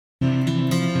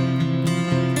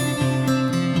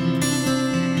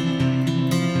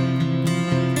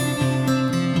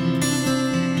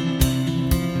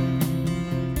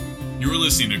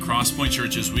listening to Crosspoint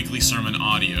Church's weekly sermon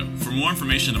audio. For more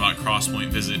information about Crosspoint,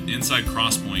 visit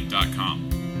insidecrosspoint.com.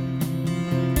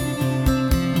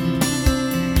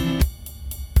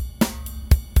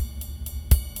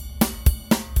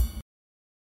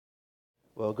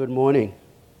 Well, good morning.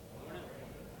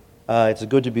 It's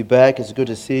good to be back. It's good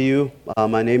to see you.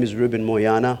 My name is Ruben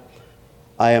Moyana.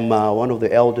 I am one of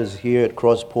the elders here at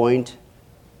Crosspoint,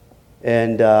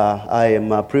 and I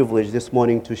am privileged this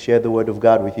morning to share the Word of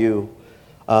God with you.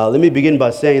 Let me begin by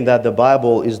saying that the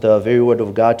Bible is the very Word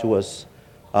of God to us.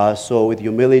 So with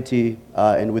humility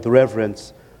and with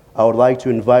reverence, I would like to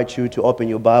invite you to open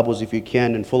your Bibles if you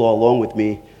can and follow along with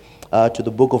me to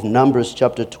the book of Numbers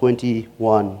chapter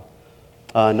 21.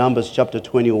 Numbers chapter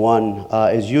 21.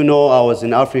 As you know, I was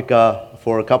in Africa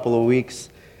for a couple of weeks,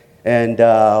 and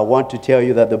I want to tell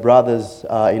you that the brothers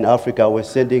in Africa were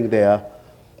sending their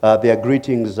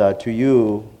greetings to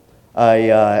you.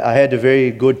 I had a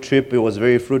very good trip. It was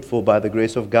very fruitful by the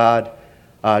grace of God,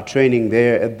 training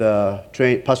there at the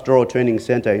Pastoral Training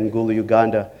Center in Gulu,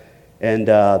 Uganda. And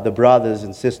the brothers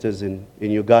and sisters in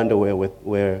Uganda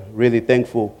were really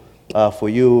thankful for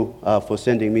you for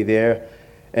sending me there.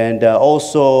 And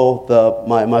also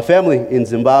my family in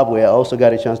Zimbabwe, I also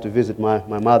got a chance to visit my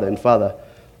mother and father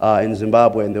in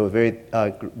Zimbabwe, and they were very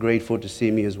grateful to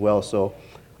see me as well. So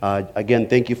again,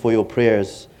 thank you for your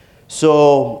prayers.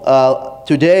 So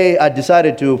today I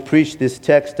decided to preach this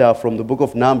text from the book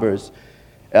of Numbers,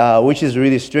 which is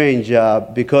really strange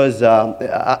because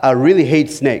I really hate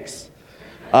snakes.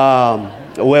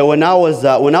 When I was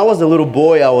a little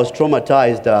boy, I was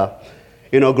traumatized.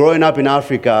 Growing up in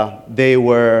Africa, they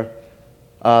were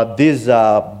these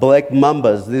black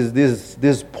mambas,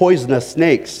 these poisonous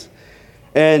snakes.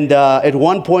 And at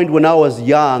one point when I was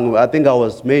young, I think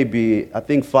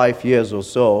 5 years or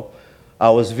so, I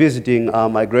was visiting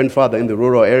my grandfather in the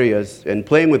rural areas and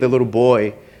playing with a little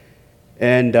boy.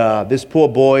 And this poor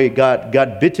boy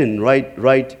got bitten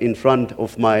right in front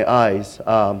of my eyes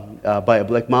by a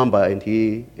black mamba, and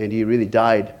he really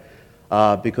died.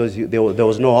 Because there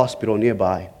was no hospital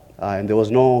nearby, and there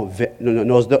was no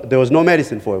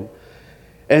medicine for him.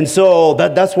 And so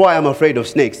that's why I'm afraid of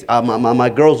snakes. My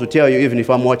girls will tell you, even if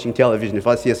I'm watching television, if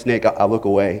I see a snake, I look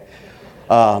away.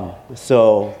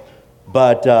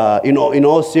 But in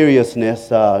all seriousness,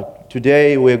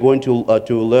 today we're going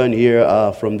to learn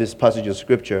here from this passage of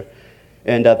Scripture.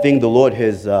 And I think the Lord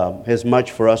has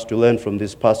much for us to learn from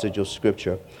this passage of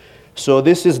Scripture. So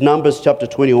this is Numbers chapter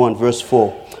 21, verse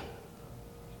 4.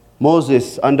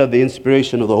 Moses, under the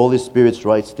inspiration of the Holy Spirit,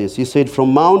 writes this. He said,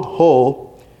 "From Mount Hor,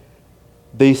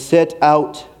 they set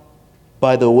out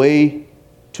by the way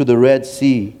to the Red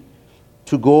Sea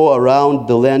to go around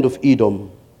the land of Edom.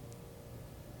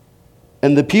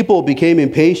 And the people became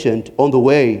impatient on the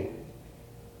way.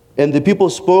 And the people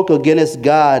spoke against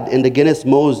God and against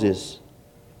Moses.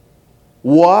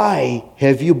 'Why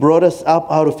have you brought us up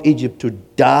out of Egypt to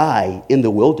die in the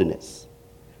wilderness?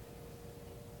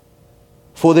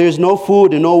 For there is no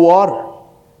food and no water,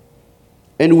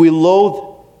 and we loathe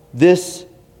this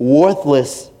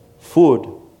worthless food.'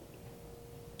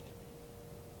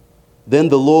 Then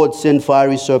the Lord sent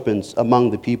fiery serpents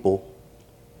among the people,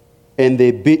 and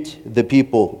they bit the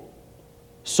people,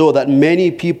 so that many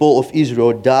people of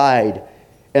Israel died.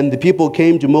 And the people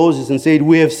came to Moses and said,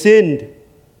 'We have sinned,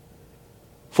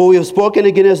 for we have spoken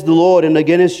against the Lord and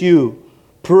against you.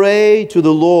 Pray to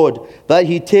the Lord that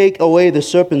he take away the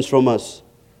serpents from us.'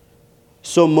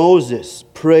 So Moses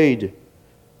prayed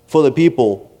for the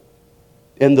people,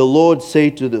 and the Lord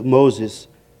said to Moses,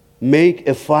 'Make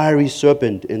a fiery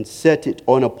serpent and set it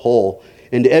on a pole,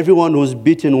 and everyone who is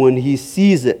bitten when he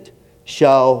sees it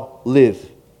shall live.'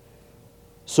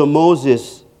 So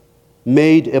Moses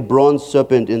made a bronze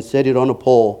serpent and set it on a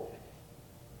pole,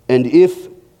 and if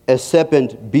a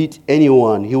serpent bit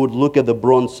anyone, he would look at the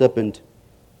bronze serpent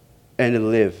and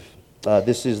live."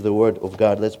 This is the word of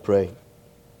God. Let's pray.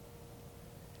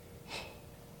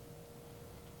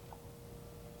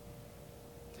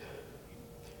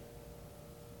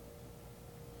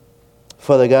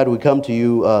 Father God, we come to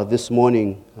you this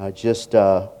morning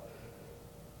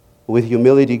with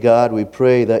humility, God. We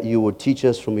pray that you would teach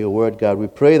us from your word, God. We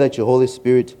pray that your Holy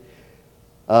Spirit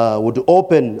would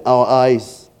open our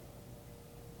eyes.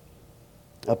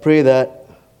 I pray that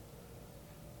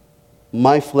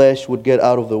my flesh would get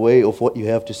out of the way of what you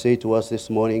have to say to us this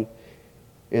morning,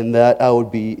 and that I would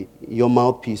be your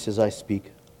mouthpiece as I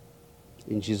speak.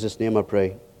 In Jesus' name I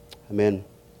pray. Amen.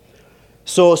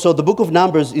 So the book of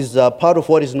Numbers is part of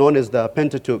what is known as the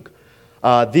Pentateuch.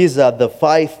 These are the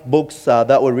 5 books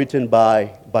that were written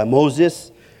by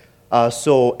Moses.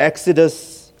 So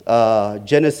Exodus,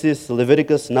 Genesis,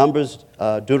 Leviticus, Numbers,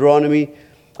 Deuteronomy.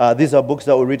 These are books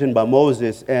that were written by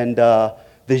Moses, and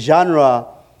the genre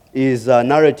is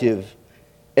narrative.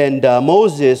 And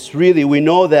Moses, really, we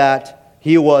know that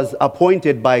he was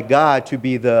appointed by God to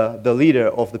be the leader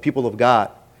of the people of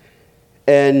God.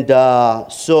 And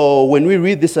so when we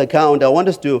read this account, I want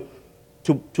us to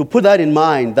put that in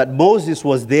mind, that Moses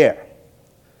was there.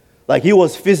 Like, he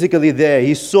was physically there.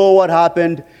 He saw what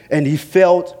happened, and he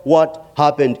felt what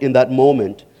happened in that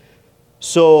moment.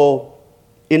 So,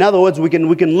 in other words, we can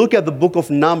look at the book of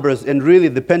Numbers and really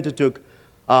the Pentateuch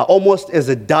almost as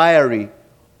a diary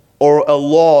or a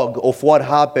log of what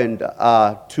happened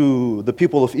to the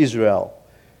people of Israel.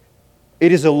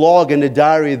 It is a log and a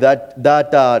diary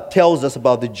that tells us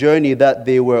about the journey that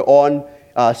they were on,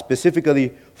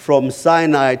 specifically from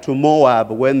Sinai to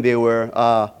Moab, when they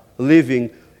were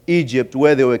leaving Egypt,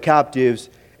 where they were captives,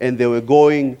 and they were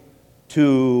going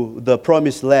to the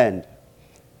promised land.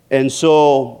 And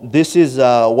so this is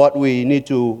what we need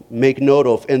to make note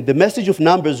of. And the message of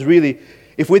Numbers, really,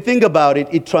 if we think about it,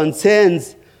 it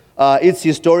transcends its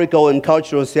historical and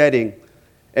cultural setting.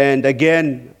 And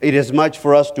again, it is much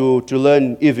for us to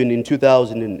learn even in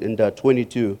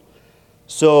 2022.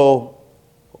 So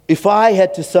if I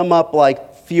had to sum up,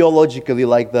 like, theologically,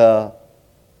 like,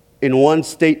 in one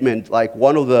statement, like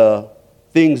one of the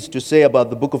things to say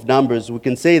about the book of Numbers, we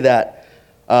can say that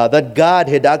God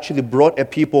had actually brought a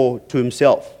people to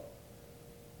himself,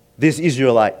 these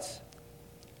Israelites,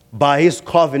 by his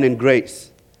covenant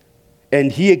grace.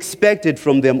 And he expected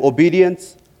from them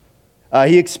obedience.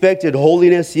 He expected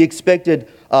holiness. He expected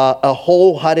a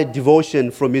wholehearted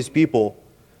devotion from his people.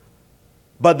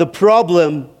 But the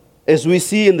problem, as we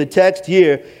see in the text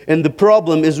here, and the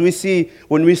problem as we see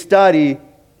when we study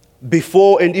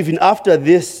before and even after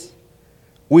this,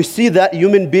 we see that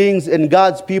human beings and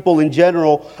God's people in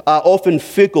general are often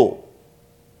fickle.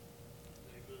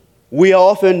 We are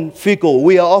often fickle.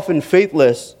 We are often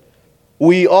faithless.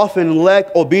 We often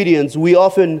lack obedience. We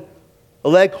often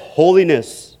lack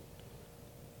holiness.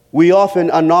 We often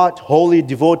are not wholly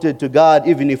devoted to God,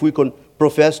 even if we can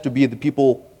profess to be the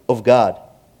people of God.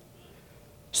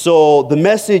 So the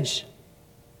message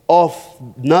of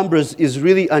Numbers is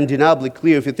really undeniably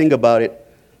clear if you think about it.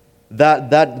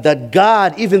 That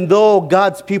God, even though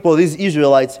God's people, these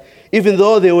Israelites, even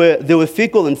though they were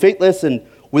fickle and faithless and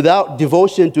without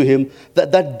devotion to him,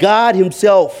 that God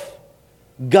himself,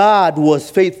 God was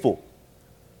faithful.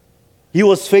 He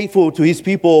was faithful to his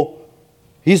people.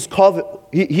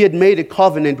 He had made a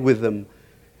covenant with them.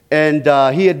 And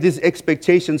he had these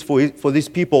expectations for these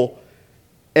people.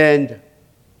 And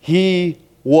he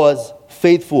was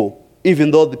faithful,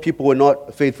 even though the people were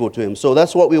not faithful to him. So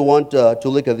that's what we want to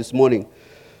look at this morning.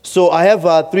 So I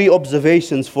have 3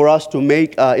 observations for us to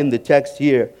make in the text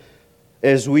here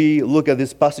as we look at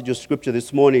this passage of Scripture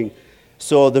this morning.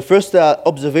 So the first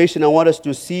observation I want us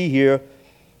to see here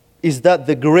is that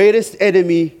the greatest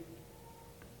enemy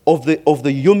of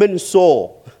the human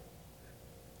soul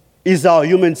is our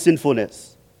human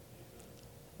sinfulness.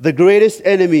 The greatest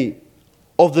enemy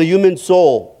of the human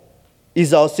soul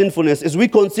is our sinfulness. As we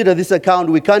consider this account,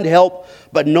 we can't help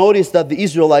but notice that the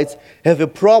Israelites have a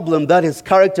problem that has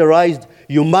characterized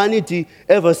humanity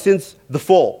ever since the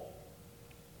fall.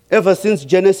 Ever since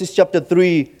Genesis chapter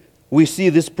 3, we see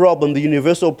this problem, the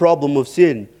universal problem of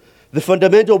sin. The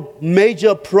fundamental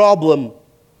major problem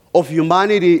of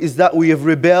humanity is that we have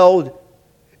rebelled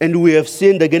and we have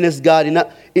sinned against God.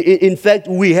 In fact,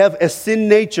 we have a sin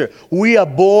nature. We are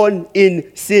born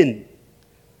in sin.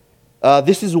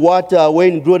 This is what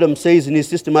Wayne Grudem says in his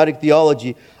systematic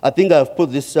theology. I think I've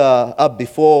put this up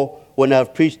before when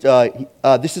I've preached.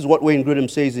 This is what Wayne Grudem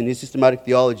says in his systematic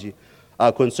theology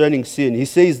concerning sin. He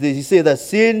says this. He says that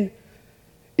sin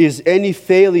is any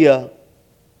failure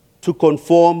to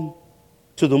conform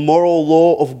to the moral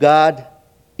law of God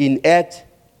in act,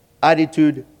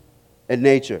 attitude, and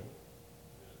nature.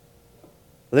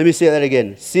 Let me say that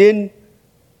again. Sin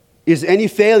is any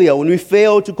failure when we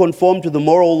fail to conform to the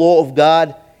moral law of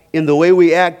God in the way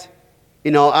we act,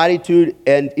 in our attitude,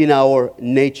 and in our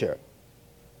nature.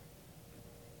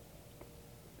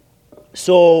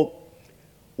 So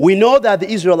we know that the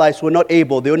Israelites were not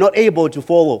able to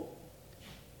follow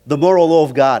the moral law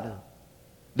of God.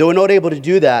 They were not able to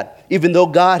do that, even though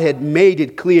God had made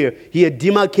it clear. He had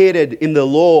demarcated in the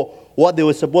law what they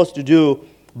were supposed to do,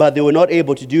 but they were not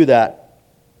able to do that.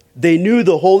 They knew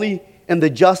the holy and the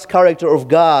just character of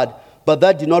God, but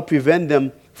that did not prevent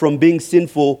them from being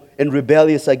sinful and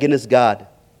rebellious against God.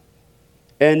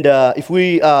 And if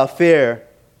we are fair,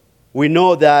 we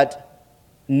know that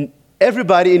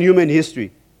everybody in human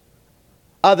history,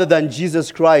 other than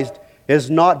Jesus Christ, has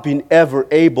not been ever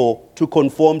able to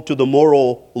conform to the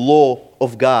moral law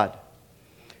of God.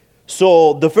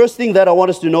 So the first thing that I want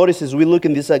us to notice as we look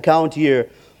in this account here,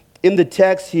 in the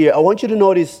text here, I want you to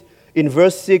notice in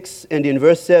verse 6 and in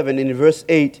verse 7 and in verse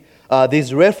 8,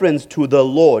 there's reference to the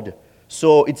Lord.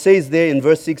 So it says there in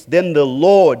verse 6, then the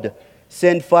Lord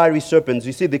sent fiery serpents.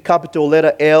 You see the capital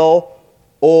letter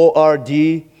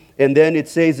L-O-R-D. And then it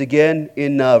says again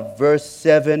in verse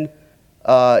 7,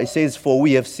 it says, for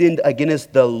we have sinned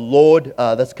against the Lord.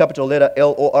 That's capital letter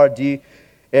L-O-R-D.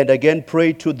 And again,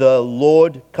 pray to the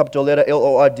Lord, capital letter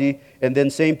L-O-R-D. And then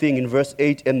same thing in verse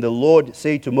 8, and the Lord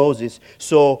said to Moses.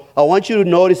 So I want you to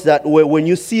notice that when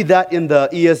you see that in the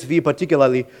ESV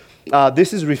particularly,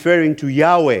 this is referring to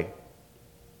Yahweh.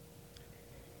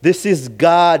 This is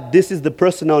God. This is the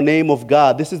personal name of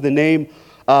God. This is the name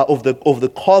of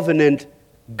the covenant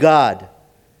God.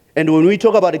 And when we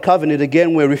talk about a covenant,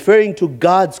 again, we're referring to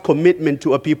God's commitment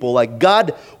to a people. Like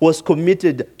God was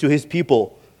committed to his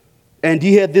people. And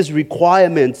he had these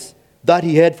requirements that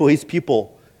he had for his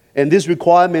people. And these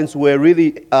requirements were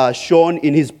really shown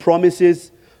in his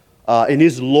promises, in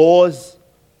his laws,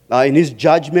 in his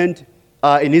judgment,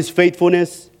 in his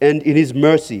faithfulness, and in his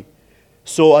mercy.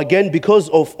 So again, because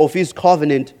of his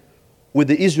covenant with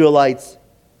the Israelites,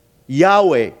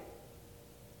 Yahweh,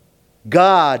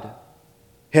 God,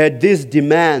 had these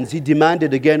demands. He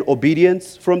demanded again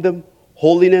obedience from them,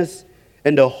 holiness,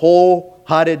 and a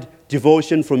wholehearted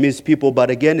devotion from his people. But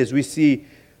again, as we see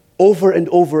over and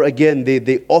over again,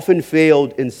 they often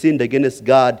failed and sinned against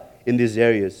God in these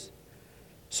areas.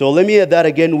 So let me add that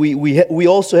again. We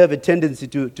also have a tendency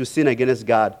to sin against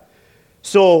God.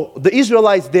 So the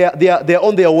Israelites, they're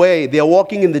on their way. They're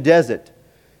walking in the desert.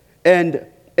 And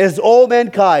as all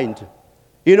mankind,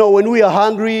 you know, when we are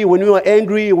hungry, when we are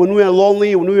angry, when we are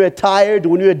lonely, when we are tired,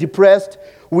 when we are depressed,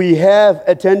 we have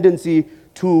a tendency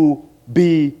to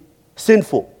be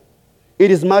sinful.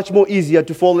 It is much more easier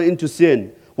to fall into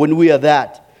sin when we are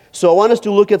that. So I want us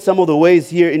to look at some of the ways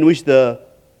here in which the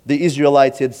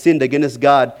Israelites had sinned against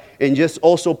God, and just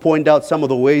also point out some of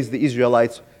the ways the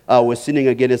Israelites were sinning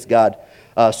against God.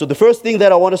 So the first thing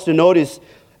that I want us to notice,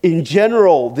 in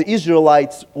general, the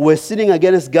Israelites were sinning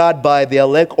against God by their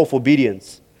lack of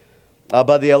obedience.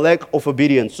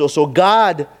 So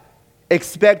God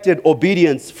expected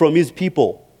obedience from his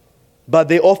people, but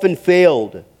they often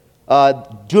failed.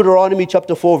 Deuteronomy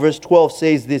chapter 4 verse 12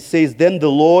 says this, then the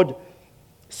Lord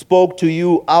spoke to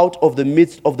you out of the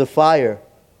midst of the fire.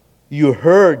 You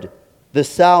heard the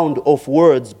sound of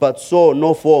words, but saw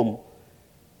no form.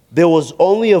 There was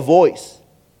only a voice.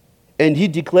 And he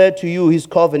declared to you his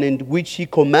covenant, which he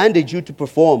commanded you to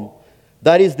perform.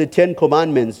 That is the 10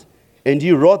 commandments. And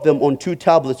he wrote them on 2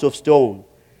 tablets of stone.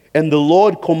 And the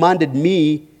Lord commanded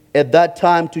me at that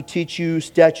time to teach you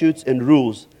statutes and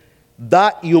rules,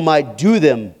 that you might do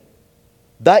them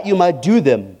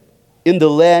in the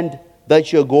land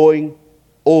that you're going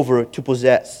over to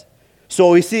possess.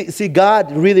 So we see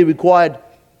God really required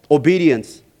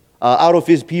obedience out of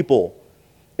his people.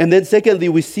 And then secondly,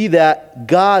 we see that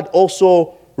God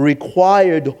also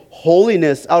required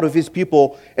holiness out of his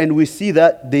people, and we see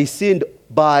that they sinned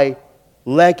by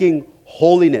lacking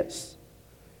holiness.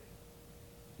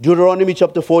 Deuteronomy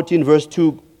chapter 14 verse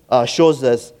 2 shows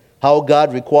us how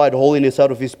God required holiness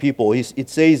out of his people. It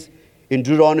says in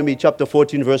Deuteronomy chapter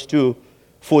 14 verse 2,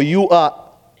 for you are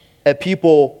a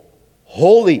people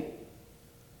holy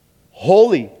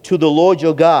to the Lord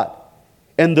your God,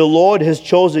 and the Lord has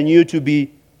chosen you to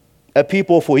be a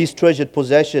people for his treasured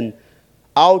possession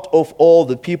out of all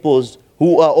the peoples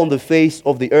who are on the face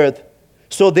of the earth.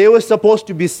 So they were supposed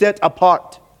to be set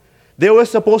apart. They were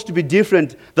supposed to be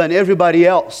different than everybody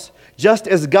else. Just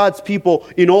as God's people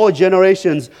in all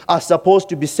generations are supposed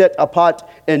to be set apart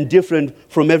and different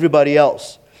from everybody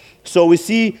else. So we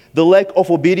see the lack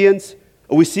of obedience,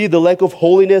 we see the lack of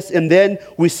holiness, and then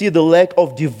we see the lack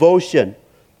of devotion.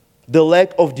 The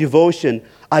lack of devotion.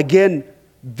 Again,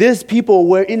 these people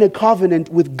were in a covenant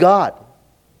with God.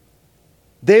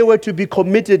 They were to be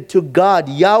committed to God.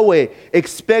 Yahweh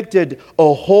expected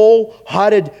a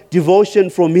wholehearted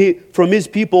devotion from his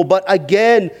people, but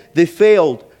again, they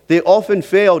failed. They often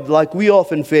failed like we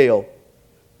often fail.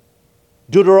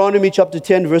 Deuteronomy chapter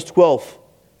 10 verse 12.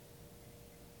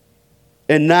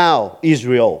 And now,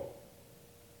 Israel,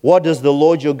 what does the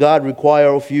Lord your God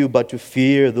require of you but to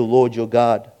fear the Lord your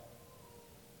God,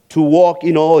 to walk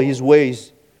in all his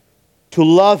ways, to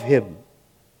love him,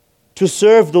 to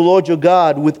serve the Lord your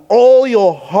God with all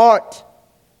your heart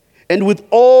and with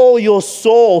all your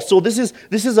soul. So this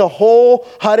is a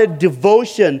wholehearted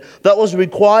devotion that was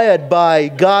required by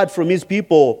God from his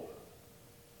people.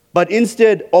 But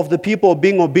instead of the people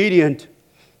being obedient,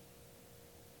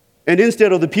 and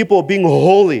instead of the people being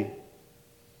holy,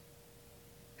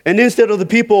 and instead of the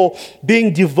people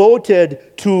being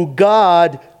devoted to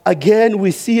God, again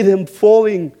we see them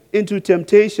falling into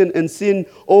temptation and sin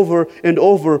over and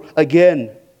over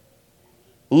again.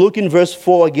 Look in verse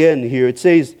 4 again here. It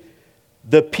says,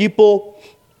 the people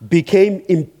became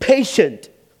impatient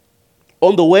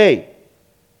on the way,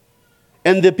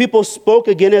 and the people spoke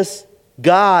against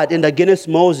God and against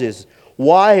Moses.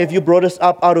 Why have you brought us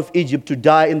up out of Egypt to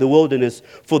die in the wilderness?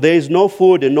 For there is no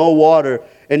food and no water,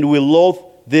 and we loathe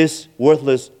this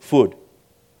worthless food.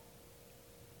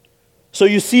 So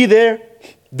you see there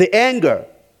the anger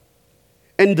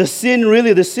and the sin.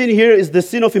 Really, the sin here is the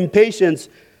sin of impatience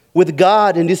with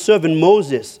God and his servant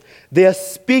Moses. They are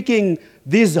speaking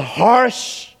these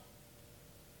harsh,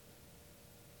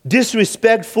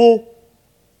 disrespectful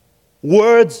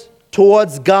words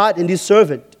towards God and his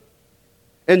servant.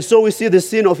 And so we see the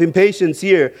sin of impatience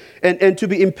here. And to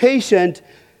be impatient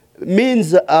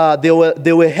means they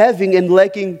were having and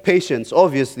lacking patience,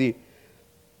 obviously.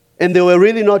 And they were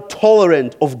really not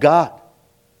tolerant of God.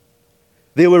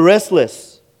 They were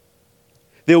restless.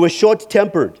 They were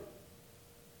short-tempered.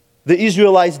 The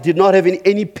Israelites did not have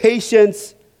any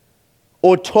patience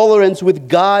or tolerance with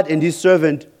God and his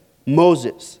servant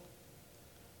Moses.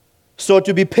 So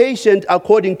to be patient,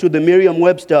 according to the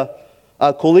Merriam-Webster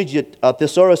Collegiate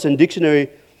Thesaurus and Dictionary,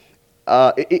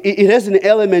 it has an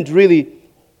element really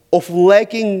of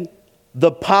lacking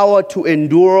the power to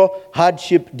endure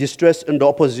hardship, distress, and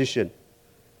opposition.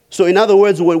 So in other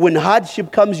words, when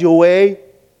hardship comes your way,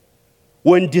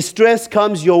 when distress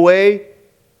comes your way,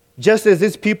 just as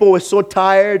these people were so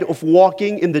tired of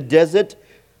walking in the desert,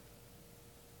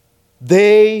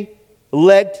 they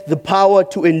lacked the power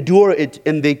to endure it,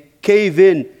 and they cave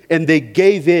in and they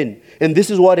gave in. And this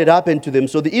is what had happened to them.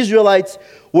 So the Israelites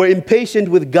were impatient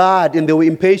with God and they were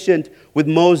impatient with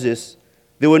Moses.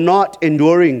 They were not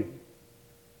enduring.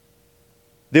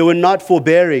 They were not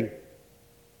forbearing.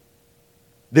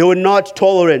 They were not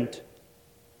tolerant.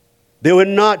 They were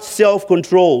not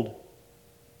self-controlled.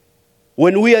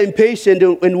 When we are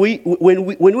impatient, when we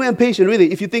are impatient,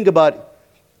 really, if you think about it,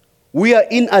 we are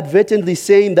inadvertently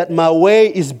saying that my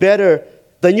way is better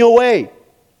than your way.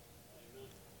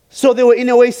 So they were in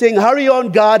a way saying, hurry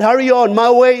on, God, hurry on. My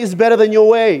way is better than your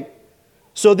way.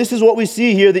 So this is what we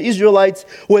see here. The Israelites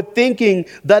were thinking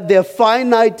that their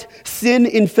finite,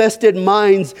 sin-infested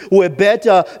minds were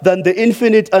better than the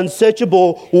infinite,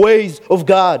 unsearchable ways of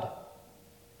God.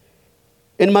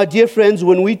 And my dear friends,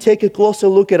 when we take a closer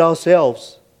look at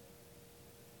ourselves,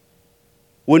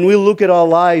 when we look at our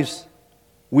lives,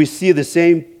 we see the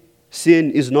same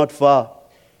sin is not far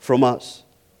from us.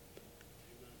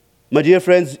 My dear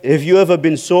friends, have you ever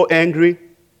been so angry?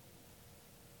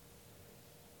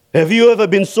 Have you ever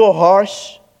been so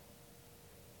harsh?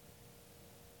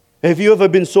 Have you ever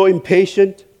been so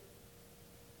impatient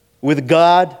with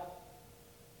God?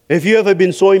 Have you ever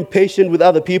been so impatient with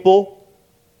other people?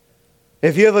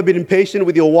 Have you ever been impatient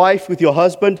with your wife, with your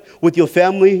husband, with your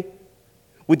family,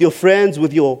 with your friends,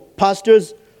 with your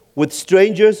pastors, with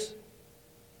strangers?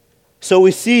 So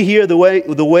we see here the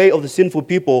way of the sinful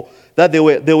people, that they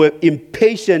were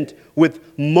impatient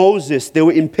with Moses. They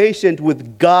were impatient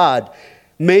with God.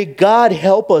 May God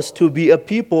help us to be a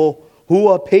people who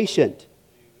are patient.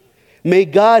 May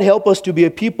God help us to be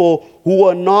a people who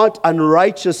are not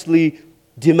unrighteously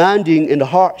demanding and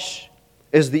harsh.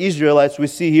 As the Israelites, we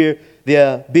see here, they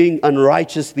are being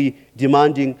unrighteously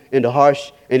demanding and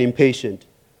harsh and impatient.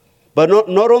 But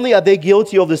not only are they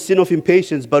guilty of the sin of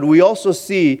impatience, but we also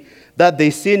see that they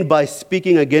sinned by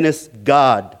speaking against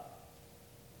God.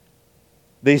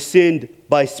 They sinned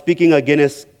by speaking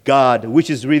against God, which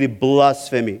is really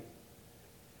blasphemy.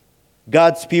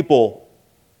 God's people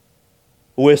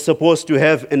were supposed to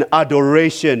have an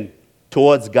adoration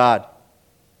towards God.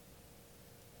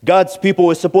 God's people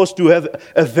were supposed to have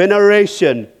a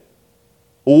veneration,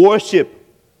 worship,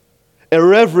 a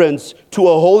reverence to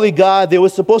a holy God. They were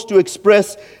supposed to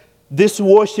express this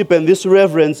worship and this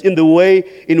reverence in the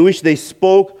way in which they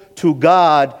spoke to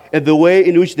God and the way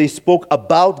in which they spoke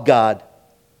about God.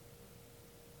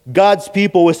 God's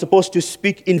people were supposed to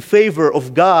speak in favor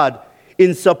of God,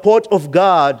 in support of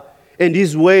God and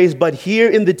his ways. But here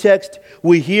in the text,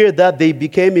 we hear that they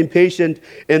became impatient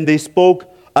and they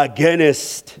spoke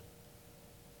against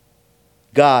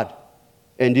God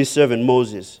and his servant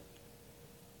Moses.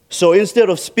 So instead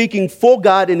of speaking for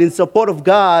God and in support of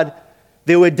God,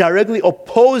 they were directly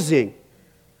opposing.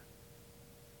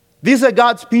 These are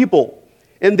God's people,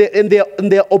 and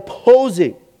they're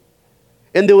opposing.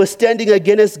 and they were standing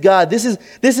against God. This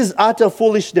is utter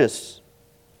foolishness.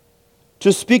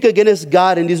 To speak against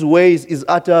God in these ways is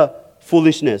utter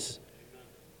foolishness.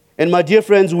 And my dear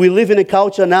friends, we live in a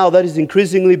culture now that is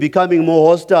increasingly becoming more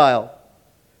hostile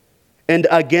and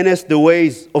against the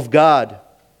ways of God.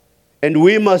 And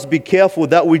we must be careful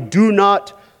that we do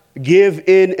not give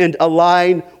in and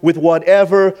align with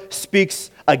whatever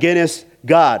speaks against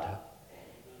God.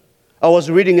 I was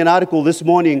reading an article this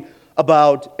morning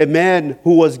about a man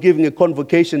who was giving a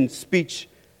convocation speech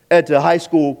at a high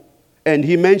school, and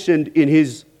he mentioned in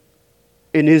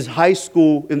this high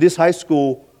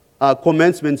school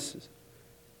commencement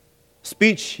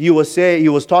speech, he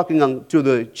was talking to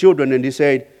the children, and he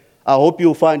said, "I hope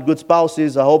you'll find good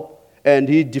spouses. I hope." And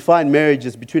he defined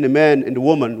marriages between a man and a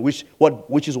woman, which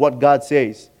is what God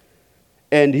says.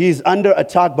 And he's under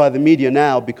attack by the media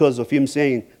now because of him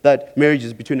saying that marriage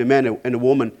is between a man and a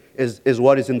woman is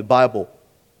what is in the Bible.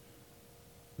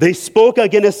 They spoke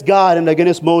against God and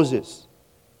against Moses.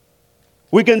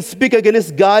 We can speak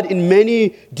against God in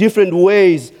many different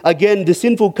ways. Again, the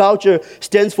sinful culture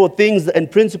stands for things and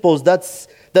principles that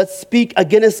speak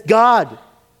against God.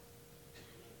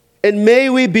 And may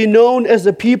we be known as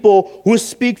a people who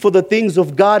speak for the things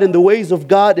of God and the ways of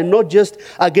God, and not just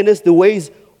against the ways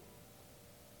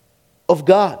of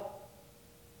God.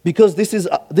 Because this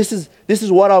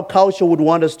is what our culture would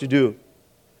want us to do.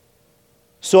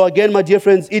 So again, my dear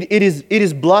friends, it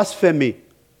is blasphemy.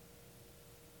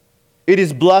 It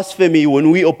is blasphemy when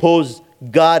we oppose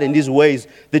God in these ways.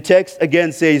 The text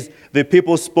again says the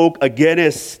people spoke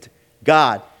against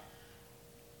God.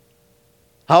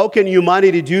 How can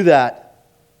humanity do that?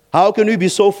 How can we be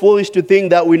so foolish to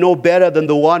think that we know better than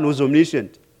the one who's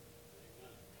omniscient?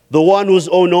 The one who's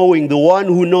all-knowing, the one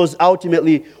who knows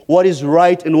ultimately what is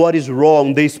right and what is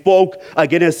wrong. They spoke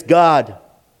against God,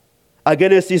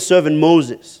 against his servant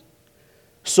Moses.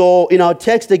 So in our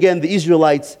text again, the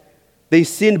Israelites, they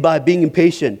sinned by being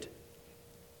impatient,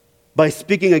 by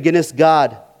speaking against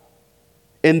God.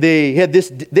 And they had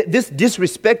this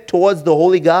disrespect towards the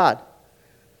holy God.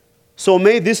 So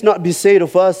may this not be said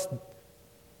of us.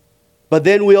 But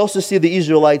then we also see the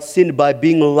Israelites sinned by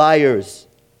being liars.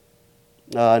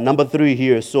 Number 3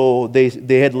 here. So they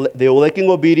were lacking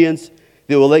obedience,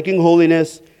 they were lacking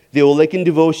holiness, they were lacking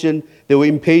devotion, they were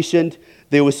impatient,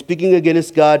 they were speaking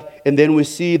against God, and then we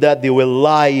see that they were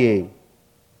lying.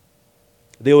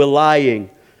 They were lying.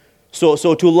 So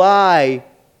to lie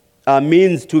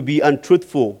means to be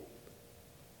untruthful,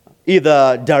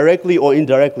 either directly or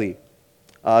indirectly.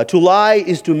 To lie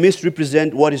is to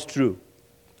misrepresent what is true.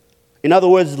 In other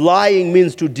words, lying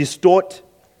means to distort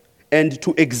and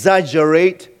to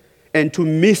exaggerate and to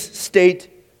misstate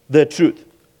the truth.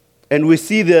 And we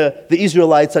see the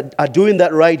Israelites are doing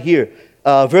that right here.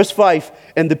 Verse 5,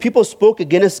 and the people spoke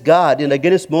against God and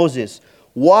against Moses.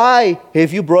 Why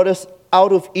have you brought us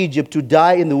out of Egypt to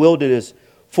die in the wilderness?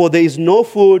 For there is no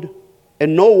food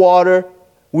and no water.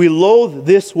 We loathe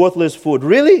this worthless food.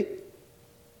 Really?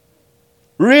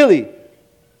 Really?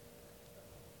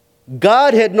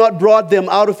 God had not brought them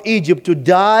out of Egypt to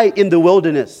die in the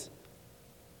wilderness,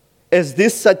 as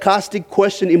this sarcastic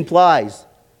question implies.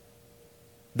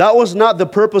 That was not the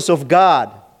purpose of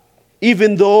God,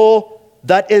 even though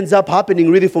that ends up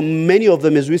happening really for many of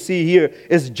them, as we see here,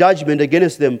 as judgment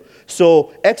against them.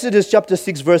 So Exodus chapter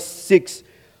 6, verse 6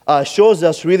 shows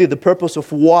us really the purpose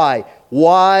of why.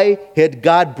 Why had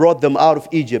God brought them out of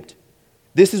Egypt?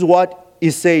 This is what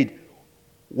is said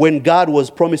when God was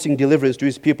promising deliverance to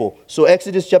his people. So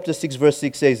Exodus chapter 6, verse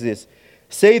 6 says this.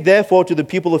 Say therefore to the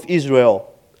people of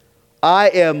Israel, I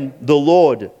am the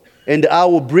Lord, and I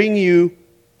will bring you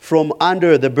from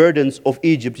under the burdens of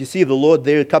Egypt. You see the Lord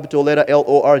there, capital letter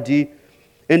Lord.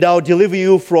 And I will deliver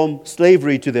you from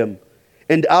slavery to them.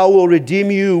 And I will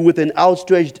redeem you with an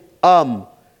outstretched arm,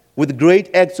 with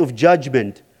great acts of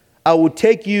judgment. I will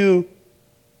take you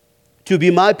to be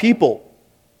my people,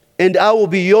 and I will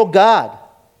be your God.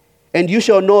 And you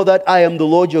shall know that I am the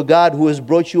Lord your God, who has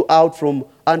brought you out from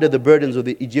under the burdens of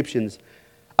the Egyptians.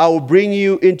 I will bring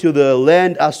you into the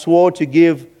land I swore to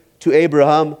give to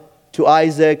Abraham, to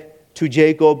Isaac, to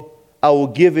Jacob. I will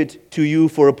give it to you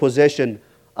for a possession.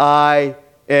 I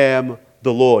am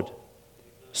the Lord.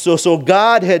 So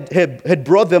God had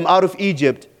brought them out of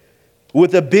Egypt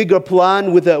with a bigger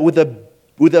plan, with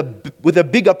a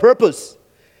bigger purpose.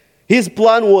 His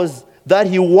plan was that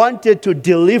he wanted to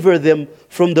deliver them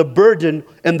from the burden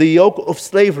and the yoke of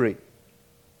slavery.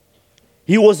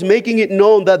 He was making it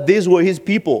known that these were his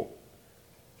people,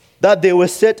 that they were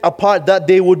set apart, that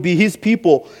they would be his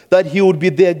people, that he would be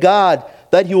their God,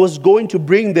 that he was going to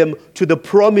bring them to the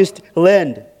promised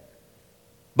land.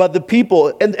 But the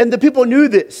people, and the people knew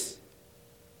this.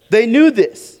 They knew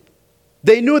this.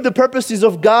 They knew the purposes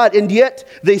of God, and yet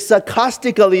they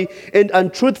sarcastically and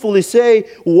untruthfully say,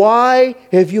 "Why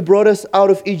have you brought us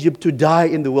out of Egypt to die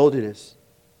in the wilderness?"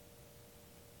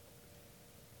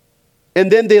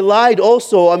 And then they lied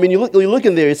also. I mean, you look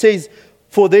in there, it says,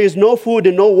 "For there is no food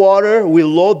and no water, we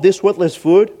load this worthless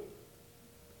food."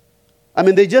 I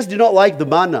mean, they just did not like the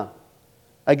manna.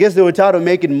 I guess they were tired of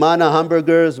making manna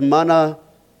hamburgers, manna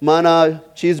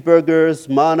cheeseburgers,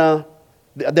 manna.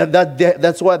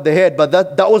 That's what they had, but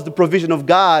that was the provision of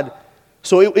God.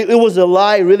 So it was a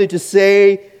lie really to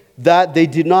say that they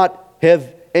did not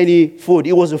have any food.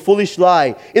 It was a foolish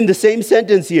lie. In the same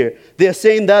sentence here, they're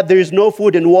saying that there is no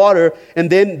food and water, and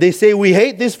then they say, "We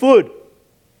hate this food."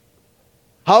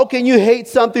 How can you hate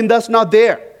something that's not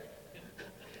there?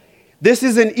 This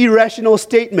is an irrational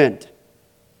statement.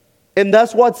 And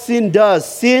that's what sin does.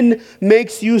 Sin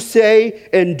makes you say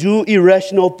and do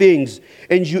irrational things.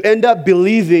 And you end up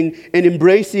believing and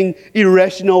embracing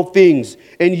irrational things.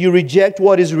 And you reject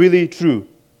what is really true.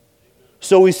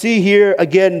 So we see here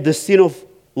again the sin of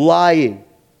lying.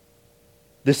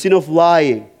 The sin of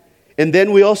lying. And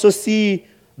then we also see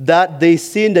that they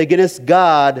sinned against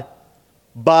God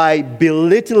by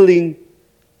belittling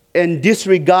and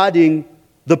disregarding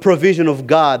the provision of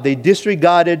God. They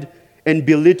disregarded and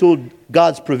belittled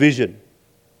God's provision.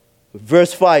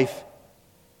 Verse 5,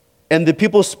 "And the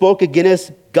people spoke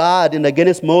against God and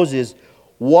against Moses.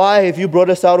 'Why have you brought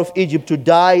us out of Egypt to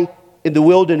die in the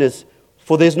wilderness?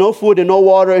 For there's no food and no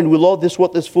water, and we load this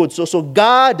worthless food.'" So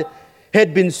God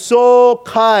had been so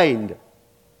kind.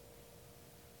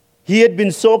 He had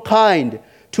been so kind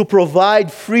to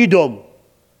provide freedom.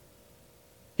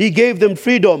 He gave them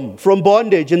freedom from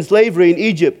bondage and slavery in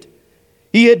Egypt.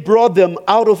 He had brought them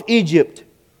out of Egypt,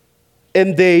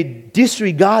 and they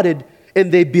disregarded and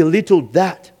they belittled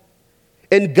that.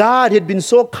 And God had been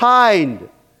so kind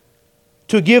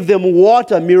to give them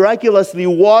water, miraculously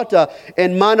water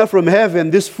and manna from heaven,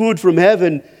 this food from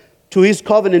heaven to His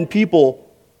covenant people.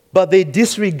 But they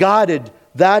disregarded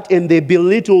that and they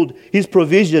belittled His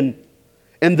provision.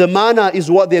 And the manna is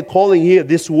what they're calling here,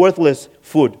 this worthless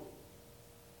food.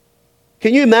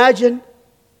 Can you imagine?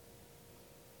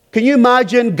 Can you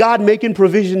imagine God making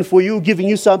provision for you, giving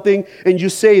you something, and you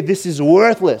say, "This is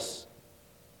worthless"?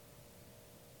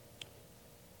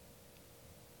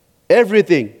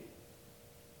 Everything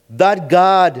that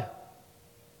God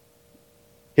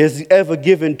has ever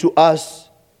given to us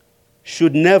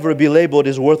should never be labeled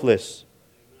as worthless,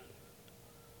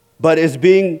 but as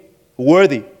being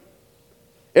worthy.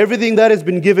 Everything that has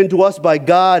been given to us by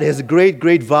God has great,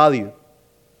 great value.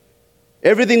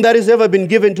 Everything that has ever been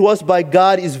given to us by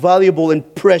God is valuable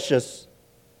and precious.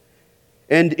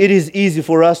 And it is easy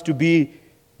for us to be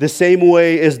the same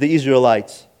way as the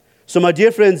Israelites. So my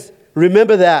dear friends,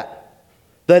 remember that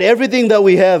everything that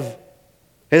we have,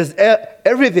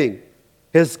 everything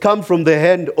has come from the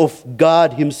hand of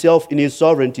God Himself in His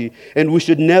sovereignty, and we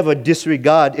should never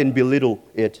disregard and belittle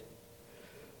it.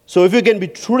 So if we can be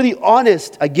truly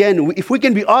honest, again, if we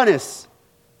can be honest,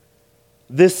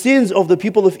 the sins of the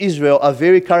people of Israel are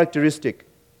very characteristic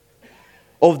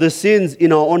of the sins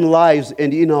in our own lives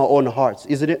and in our own hearts,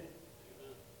 isn't it?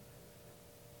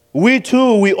 We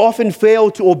too, we often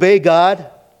fail to obey God.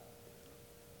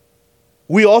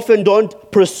 We often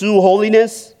don't pursue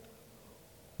holiness.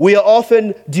 We are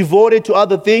often devoted to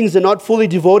other things and not fully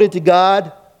devoted to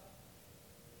God.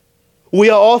 We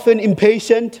are often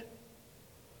impatient.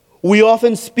 We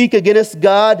often speak against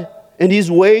God and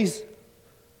His ways.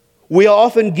 We are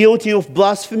often guilty of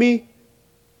blasphemy.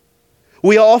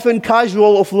 We are often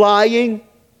casual of lying.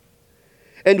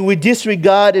 And we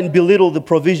disregard and belittle the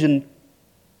provision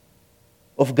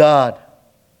of God.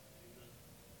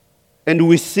 And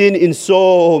we sin in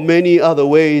so many other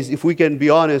ways. If we can be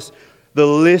honest, the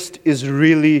list is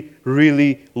really,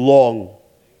 really long.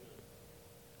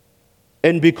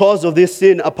 And because of this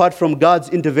sin, apart from God's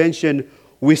intervention,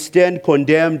 we stand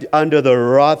condemned under the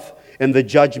wrath and the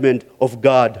judgment of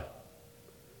God.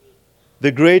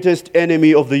 The greatest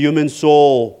enemy of the human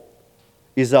soul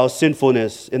is our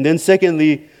sinfulness. And then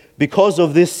secondly, because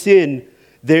of this sin,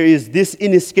 there is this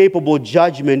inescapable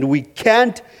judgment. We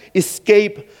can't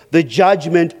escape the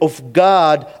judgment of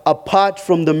God apart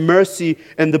from the mercy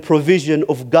and the provision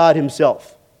of God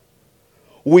Himself.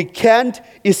 We can't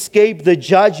escape the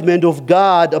judgment of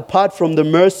God apart from the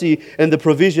mercy and the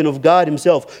provision of God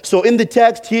Himself. So in the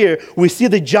text here, we see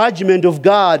the judgment of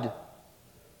God.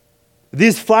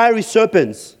 These fiery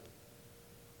serpents.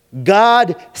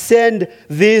 God sent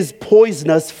these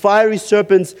poisonous fiery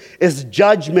serpents as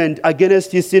judgment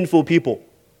against His sinful people.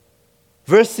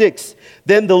 Verse 6,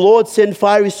 then the Lord sent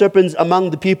fiery serpents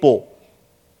among the people,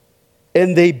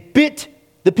 and they bit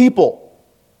the people,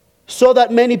 so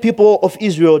that many people of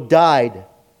Israel died.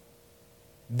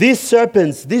 These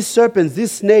serpents, these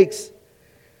snakes,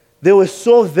 they were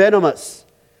so venomous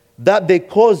that they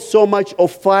caused so much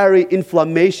of fiery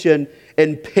inflammation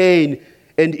and pain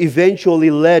and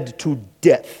eventually led to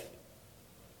death.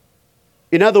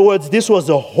 In other words, this was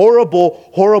a horrible,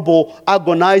 horrible,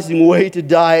 agonizing way to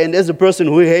die. And as a person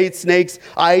who hates snakes,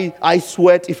 I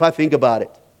sweat if I think about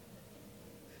it.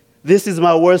 This is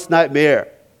my worst nightmare.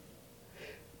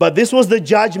 But this was the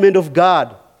judgment of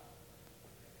God.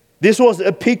 This was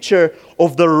a picture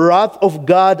of the wrath of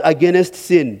God against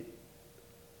sin.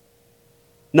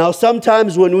 Now,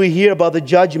 sometimes when we hear about the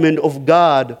judgment of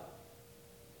God,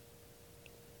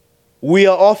 we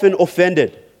are often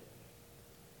offended.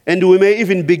 And we may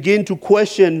even begin to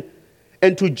question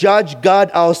and to judge God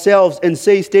ourselves and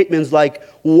say statements like,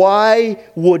 why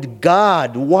would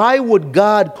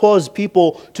God cause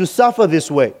people to suffer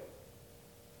this way?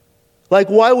 Like,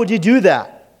 why would He do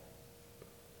that?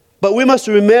 But we must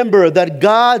remember that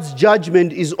God's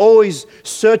judgment is always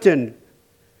certain,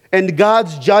 and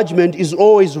God's judgment is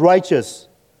always righteous.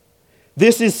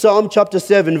 This is Psalm chapter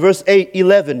 7, verse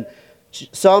 11.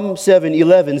 Psalm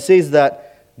 7:11 says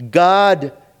that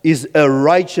God is a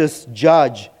righteous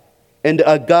judge and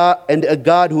a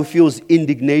God who feels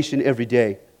indignation every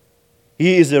day.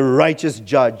 He is a righteous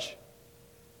judge.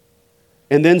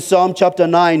 And then Psalm chapter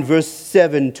 9, verse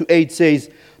 7 to 8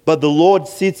 says, but the Lord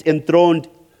sits enthroned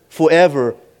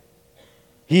forever.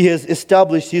 He has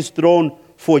established His throne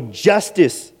for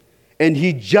justice, and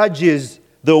He judges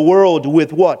the world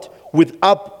with what?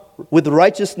 With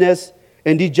righteousness,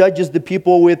 and He judges the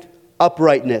people with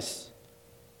uprightness.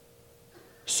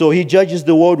 So He judges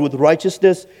the world with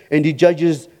righteousness, and He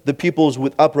judges the peoples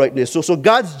with uprightness. So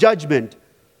God's judgment,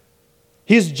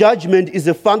 His judgment is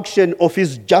a function of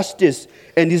His justice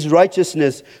and His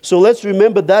righteousness. So let's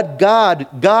remember that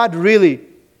God really,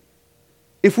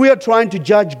 if we are trying to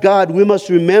judge God, we must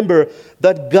remember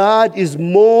that God is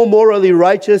more morally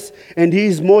righteous, and He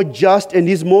is more just, and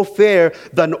He's more fair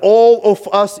than all of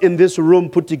us in this room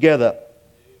put together.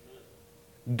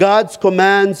 God's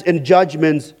commands and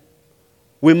judgments,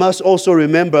 we must also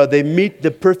remember, they meet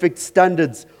the perfect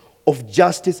standards of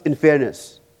justice and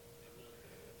fairness.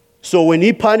 So when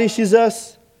He punishes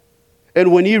us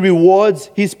and when He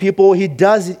rewards His people, He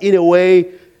does it in a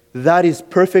way that is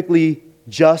perfectly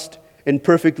just and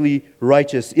perfectly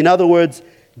righteous. In other words,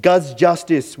 God's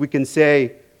justice, we can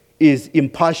say, is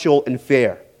impartial and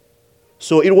fair.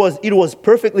 So it was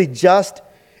perfectly just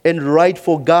and right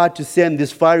for God to send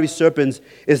these fiery serpents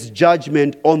as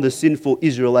judgment on the sinful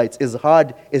Israelites, as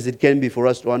hard as it can be for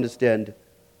us to understand.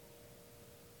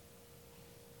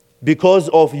 Because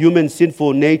of human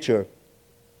sinful nature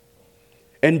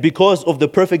and because of the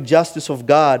perfect justice of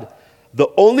God, the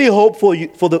only hope for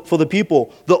the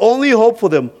people, the only hope for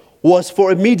them was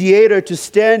for a mediator to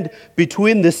stand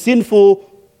between the sinful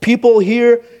people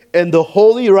here and the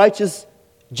holy, righteous,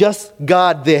 just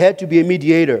God. There had to be a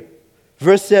mediator.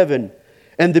 Verse 7,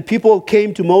 and the people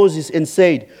came to Moses and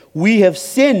said, we have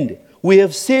sinned,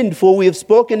 for we have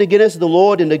spoken against the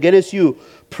Lord and against you.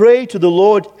 Pray to the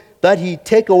Lord that He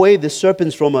take away the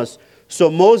serpents from us. So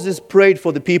Moses prayed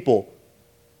for the people.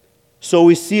 So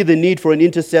we see the need for an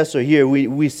intercessor here.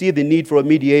 We see the need for a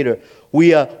mediator.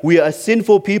 We are a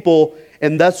sinful people,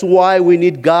 and that's why we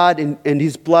need God and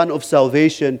His plan of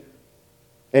salvation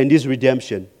and His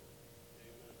redemption.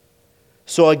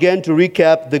 So again, to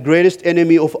recap, the greatest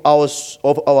enemy of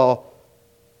our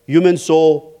human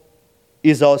soul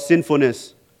is our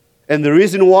sinfulness. And the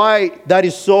reason why that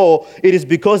is so, it is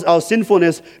because our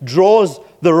sinfulness draws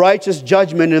the righteous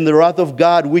judgment and the wrath of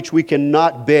God, which we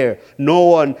cannot bear. No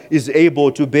one is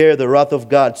able to bear the wrath of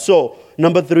God. So,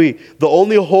 number 3, the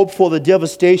only hope for the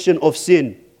devastation of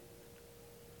sin.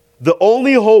 The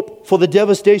only hope for the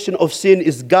devastation of sin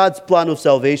is God's plan of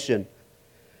salvation.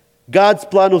 God's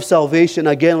plan of salvation,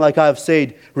 again, like I have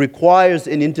said, requires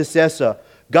an intercessor.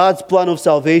 God's plan of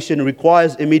salvation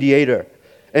requires a mediator.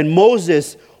 And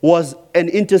Moses was an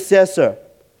intercessor.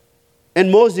 And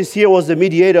Moses here was the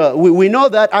mediator. We know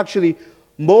that actually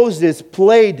Moses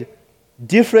played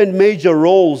different major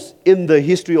roles in the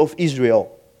history of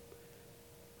Israel.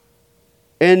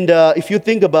 And if you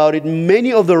think about it,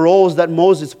 many of the roles that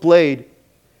Moses played,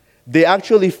 they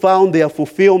actually found their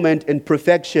fulfillment and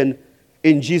perfection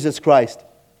in Jesus Christ.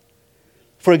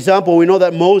 For example, we know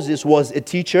that Moses was a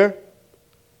teacher.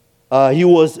 He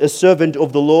was a servant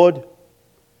of the Lord.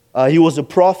 He was a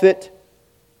prophet.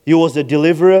 He was a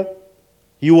deliverer.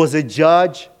 He was a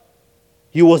judge.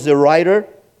 He was a writer.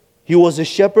 He was a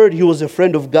shepherd. He was a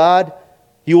friend of God.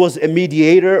 He was a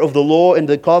mediator of the law and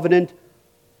the covenant.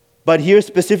 But here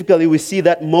specifically, we see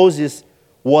that Moses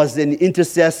was an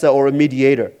intercessor or a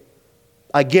mediator.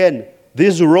 Again,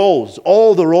 these roles,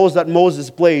 all the roles that Moses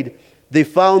played, they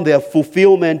found their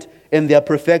fulfillment and their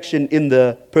perfection in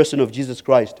the person of Jesus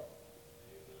Christ.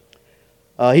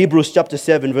 Hebrews chapter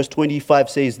 7, verse 25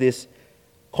 says this,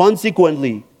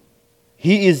 "Consequently,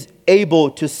 he is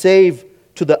able to save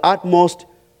to the utmost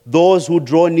those who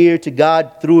draw near to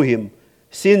God through him,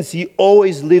 since he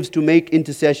always lives to make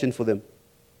intercession for them."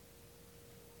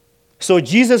 So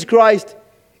Jesus Christ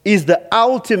is the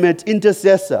ultimate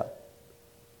intercessor.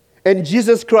 And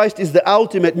Jesus Christ is the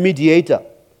ultimate mediator.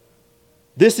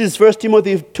 This is 1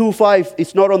 Timothy 2:5.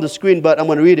 It's not on the screen, but I'm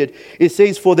going to read it. It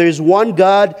says, "For there is one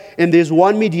God, and there is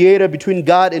one mediator between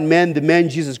God and man, the man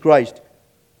Jesus Christ.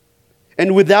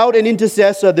 And without an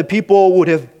intercessor, the people would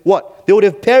have what? They would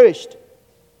have perished."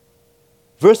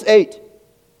 Verse 8,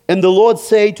 "And the Lord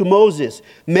said to Moses,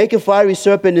 make a fiery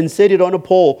serpent and set it on a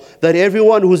pole, that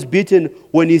everyone who's bitten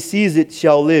when he sees it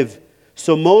shall live.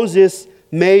 So Moses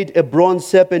made a bronze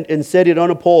serpent and set it on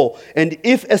a pole. And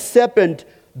if a serpent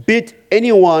bit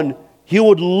anyone, he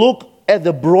would look at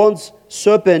the bronze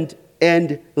serpent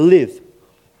and live."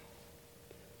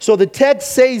 So the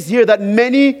text says here that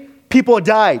many people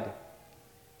died.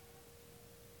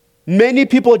 Many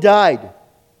people died.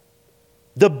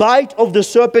 The bite of the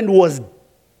serpent was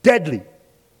deadly.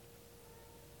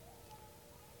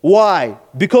 Why?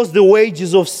 Because the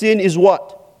wages of sin is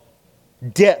what?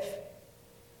 Death.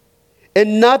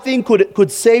 And nothing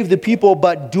could save the people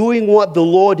but doing what the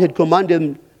Lord had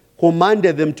commanded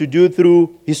them to do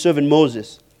through his servant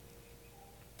Moses.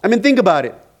 I mean, think about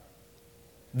it.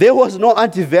 There was no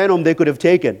antivenom they could have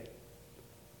taken.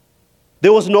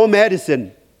 There was no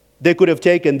medicine they could have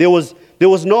taken. There was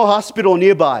no hospital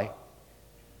nearby.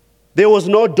 There was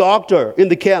no doctor in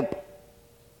the camp.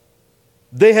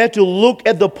 They had to look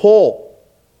at the pole.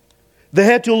 They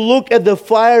had to look at the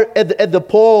fire at the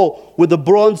pole with the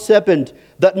bronze serpent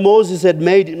that Moses had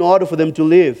made in order for them to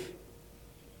live.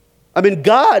 I mean,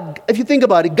 God, if you think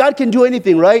about it, God can do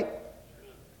anything, right?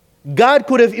 God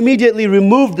could have immediately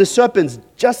removed the serpents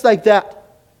just like that.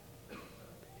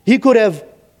 He could have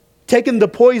taken the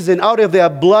poison out of their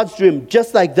bloodstream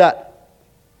just like that.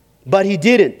 But he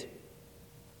didn't.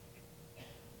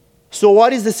 So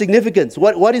what is the significance?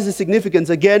 What is the significance?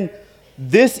 Again,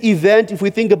 this event, if we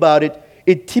think about it,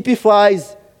 it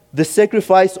typifies the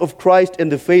sacrifice of Christ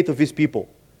and the faith of his people.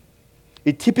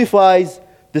 It typifies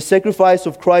the sacrifice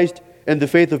of Christ and the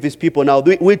faith of his people. Now,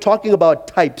 we're talking about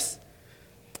types.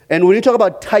 And when you talk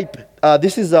about type,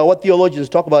 this is what theologians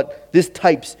talk about, these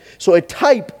types. So a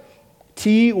type,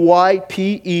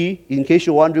 T-Y-P-E, in case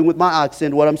you're wondering with my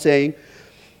accent what I'm saying,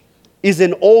 is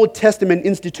an Old Testament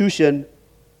institution,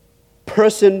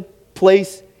 person,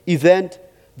 place, event,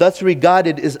 that's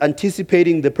regarded as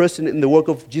anticipating the person in the work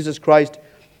of Jesus Christ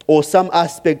or some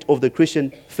aspect of the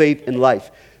Christian faith and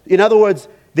life. In other words,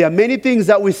 there are many things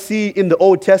that we see in the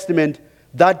Old Testament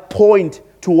that point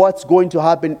to what's going to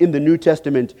happen in the New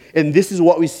Testament. And this is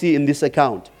what we see in this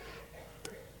account.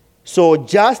 So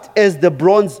just as the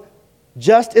bronze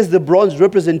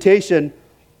representation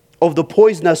of the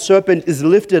poisonous serpent is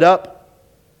lifted up,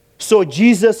 so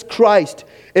Jesus Christ,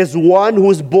 as one who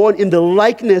is born in the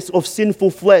likeness of sinful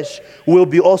flesh, will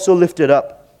be also lifted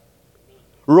up.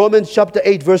 Romans chapter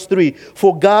 8 verse 3,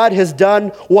 "For God has done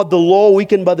what the law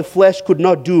weakened by the flesh could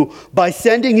not do, by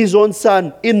sending his own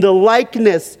Son in the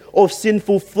likeness of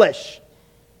sinful flesh."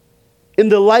 In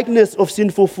the likeness of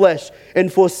sinful flesh.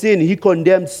 And for sin, he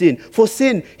condemned sin. For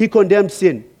sin, he condemned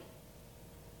sin.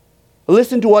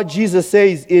 Listen to what Jesus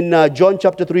says in John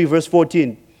chapter 3 verse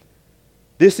 14.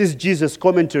 This is Jesus'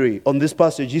 commentary on this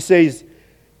passage. He says,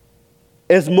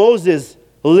 "As Moses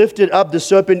lifted up the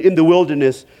serpent in the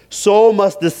wilderness, so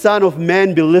must the Son of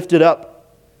Man be lifted up,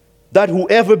 that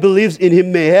whoever believes in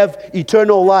him may have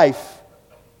eternal life."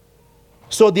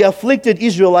 So the afflicted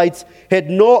Israelites had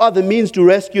no other means to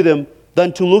rescue them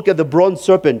than to look at the bronze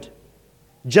serpent.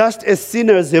 Just as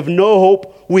sinners have no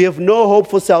hope, we have no hope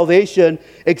for salvation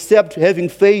except having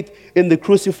faith in the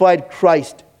crucified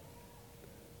Christ.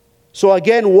 So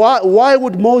again, why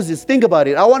would Moses, think about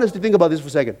it. I want us to think about this for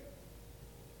a second.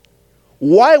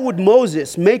 Why would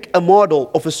Moses make a model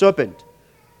of a serpent?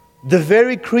 The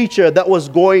very creature that was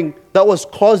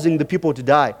causing the people to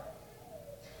die.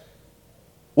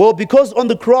 Well, because on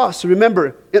the cross,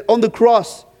 remember, on the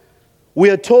cross, we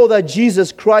are told that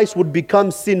Jesus Christ would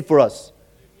become sin for us.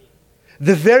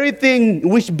 The very thing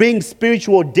which brings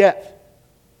spiritual death.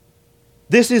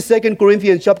 This is 2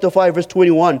 Corinthians chapter 5, verse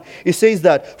 21. It says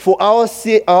that for our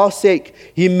sake,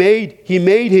 he made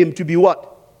him to be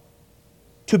what?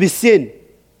 To be sin,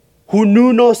 who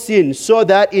knew no sin, so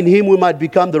that in him we might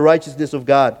become the righteousness of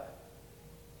God.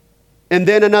 And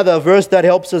then another verse that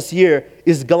helps us here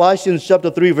is Galatians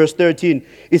chapter 3, verse 13.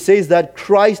 It says that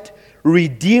Christ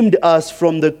redeemed us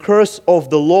from the curse of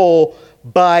the law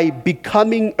by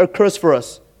becoming a curse for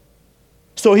us.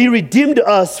 So he redeemed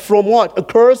us from what? A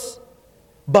curse?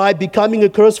 By becoming a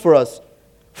curse for us.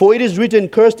 For it is written,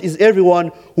 cursed is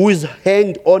everyone who is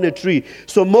hanged on a tree.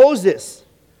 So Moses,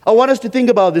 I want us to think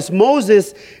about this.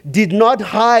 Moses did not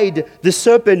hide the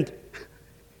serpent.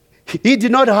 He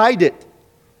did not hide it.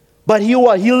 But he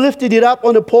lifted it up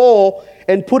on a pole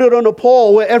and put it on a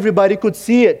pole where everybody could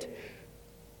see it.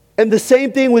 And the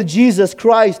same thing with Jesus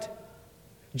Christ.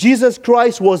 Jesus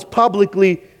Christ was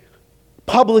publicly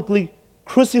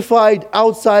crucified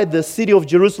outside the city of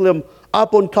Jerusalem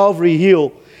up on Calvary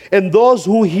Hill. And those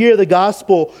who hear the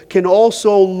gospel can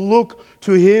also look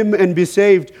to him and be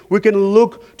saved. We can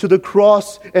look to the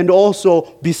cross and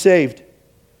also be saved.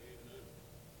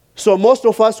 So most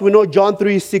of us, we know John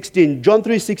 3:16. John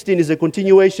 3:16 is a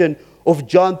continuation of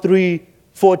John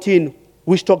 3:14,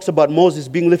 which talks about Moses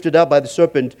being lifted up by the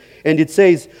serpent. And it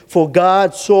says, for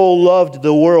God so loved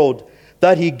the world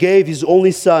that he gave his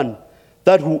only son,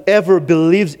 that whoever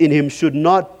believes in him should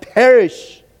not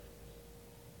perish,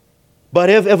 but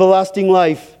have everlasting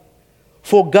life.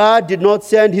 For God did not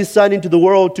send his Son into the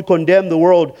world to condemn the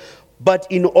world, but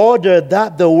in order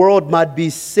that the world might be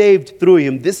saved through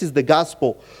him. This is the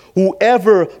gospel.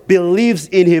 Whoever believes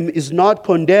in him is not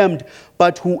condemned,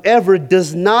 but whoever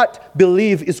does not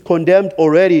believe is condemned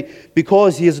already,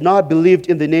 because he has not believed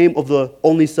in the name of the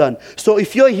only Son. So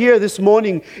if you're here this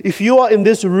morning, if you are in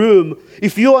this room,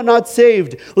 if you are not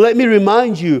saved, let me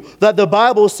remind you that the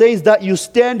Bible says that you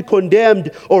stand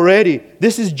condemned already.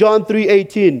 This is John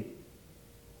 3:18.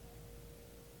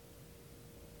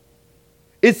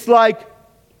 It's like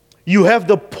you have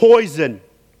the poison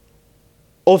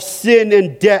of sin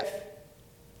and death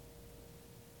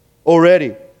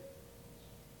already.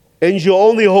 And your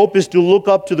only hope is to look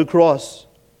up to the cross.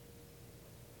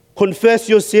 Confess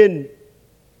your sin.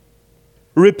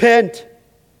 Repent.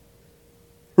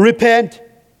 Repent.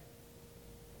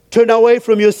 Turn away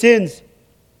from your sins.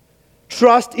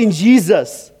 Trust in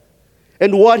Jesus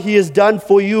and what he has done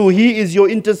for you. He is your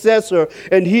intercessor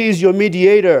and he is your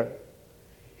mediator.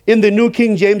 In the New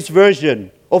King James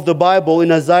Version of the Bible,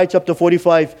 in Isaiah chapter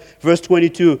 45, verse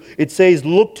 22, it says,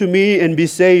 look to me and be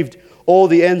saved, all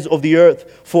the ends of the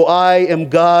earth, for I am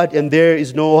God and there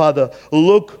is no other.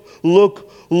 Look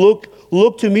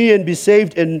to me and be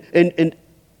saved, and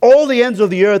all the ends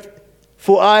of the earth,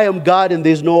 for I am God and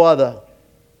there is no other.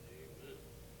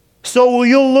 So will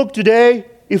you look today,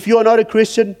 if you are not a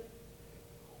Christian?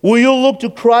 Will you look to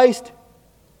Christ?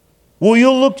 Will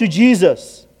you look to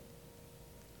Jesus?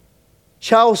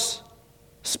 Charles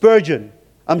Spurgeon.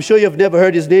 I'm sure you've never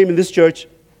heard his name in this church.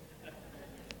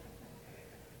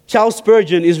 Charles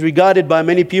Spurgeon is regarded by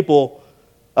many people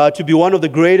to be one of the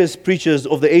greatest preachers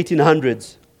of the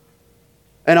 1800s.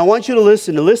 And I want you to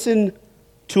listen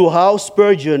to how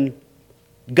Spurgeon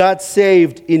got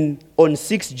saved on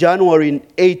 6 January in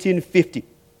 1850.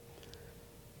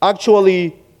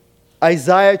 Actually,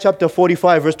 Isaiah chapter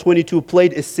 45, verse 22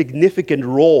 played a significant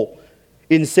role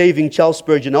in saving Charles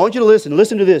Spurgeon. I want you to listen.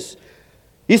 Listen to this.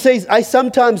 He says, I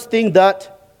sometimes think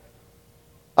that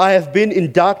I have been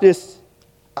in darkness.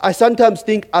 I sometimes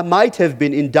think I might have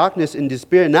been in darkness and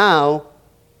despair now,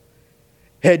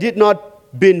 had it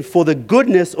not been for the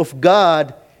goodness of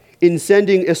God in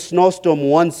sending a snowstorm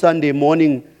one Sunday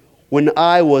morning when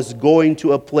I was going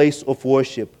to a place of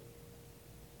worship.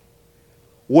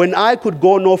 When I could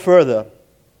go no further,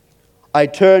 I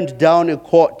turned down a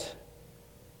court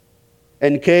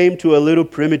and came to a little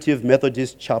primitive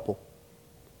Methodist chapel.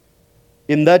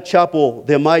 In that chapel,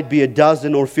 there might be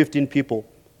 12 or 15 people.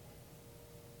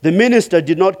 The minister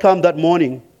did not come that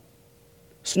morning.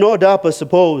 Snowed up, I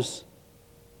suppose.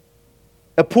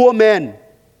 A poor man,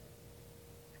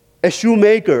 a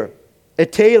shoemaker, a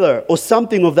tailor, or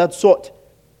something of that sort,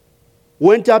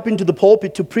 went up into the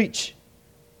pulpit to preach.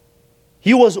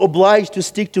 He was obliged to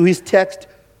stick to his text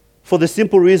for the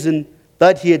simple reason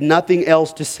that he had nothing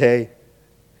else to say.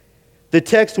 The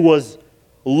text was,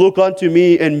 look unto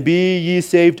me and be ye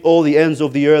saved all the ends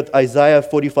of the earth, Isaiah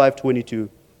 45:22.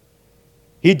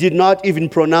 He did not even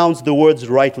pronounce the words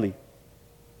rightly,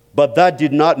 but that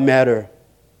did not matter.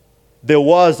 There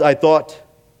was, I thought,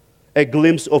 a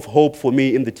glimpse of hope for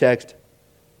me in the text.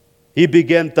 He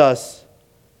began thus,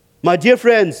 my dear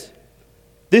friends,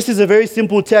 this is a very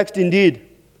simple text indeed.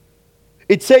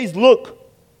 It says, look.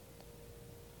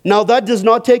 Now that does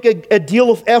not take a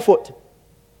deal of effort.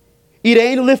 It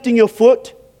ain't lifting your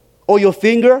foot or your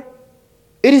finger.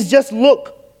 It is just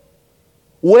look.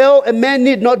 Well, a man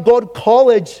need not go to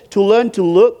college to learn to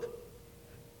look.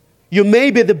 You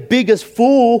may be the biggest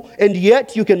fool, and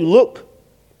yet you can look.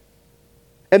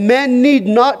 A man need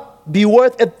not be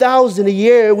worth 1,000 a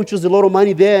year, which was a lot of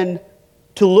money then,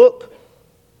 to look.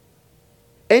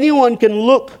 Anyone can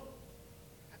look.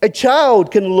 A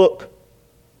child can look.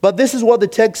 But this is what the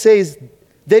text says.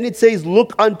 Then it says,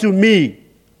 look unto me.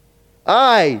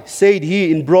 I, said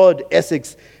he in broad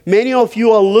Essex. Many of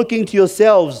you are looking to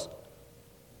yourselves.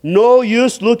 No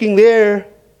use looking there.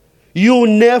 You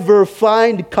never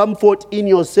find comfort in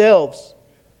yourselves.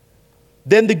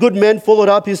 Then the good man followed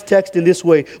up his text in this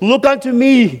way. Look unto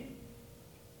me.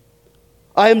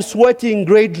 I am sweating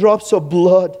great drops of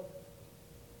blood.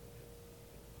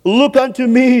 Look unto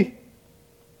me.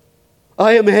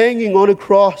 I am hanging on a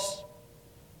cross.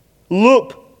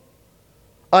 Look,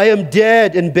 I am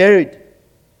dead and buried.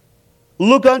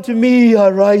 Look unto me, I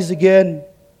rise again.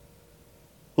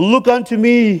 Look unto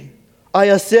me, I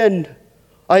ascend.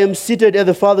 I am seated at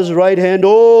the Father's right hand.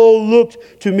 Oh,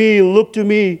 look to me, look to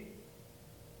me.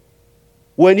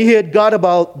 When he had got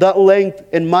about that length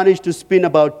and managed to spin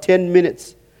about 10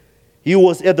 minutes, he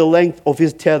was at the length of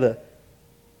his tether.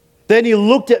 Then he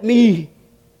looked at me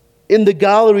in the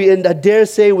gallery, and I dare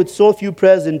say with so few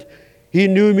present, he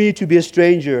knew me to be a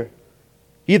stranger.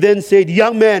 He then said,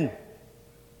 young man,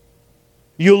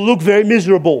 you look very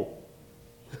miserable.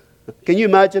 Can you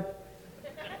imagine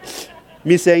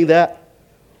me saying that?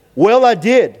 Well, I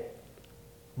did.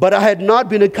 But I had not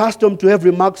been accustomed to have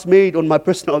remarks made on my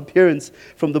personal appearance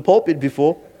from the pulpit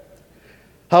before.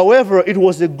 However, it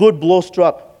was a good blow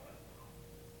struck.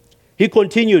 He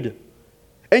continued,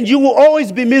 and you will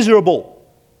always be miserable.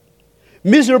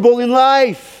 Miserable in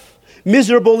life,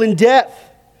 miserable in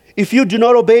death, if you do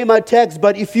not obey my text.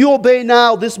 But if you obey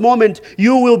now, this moment,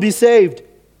 you will be saved.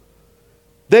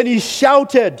 Then he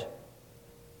shouted,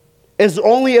 as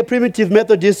only a primitive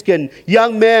Methodist can,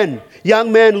 young man,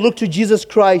 look to Jesus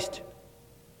Christ.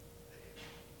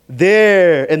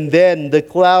 There and then the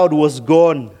cloud was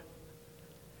gone.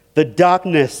 The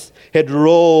darkness had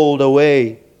rolled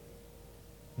away.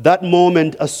 That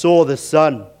moment I saw the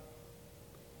sun.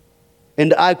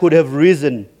 And I could have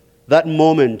risen that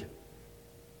moment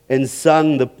and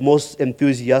sung the most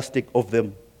enthusiastic of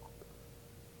them,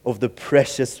 of the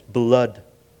precious blood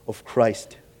of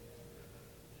Christ.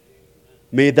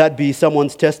 May that be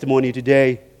someone's testimony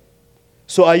today.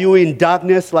 So are you in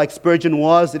darkness like Spurgeon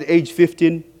was at age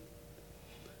 15?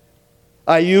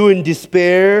 Are you in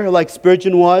despair like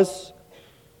Spurgeon was?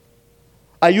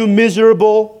 Are you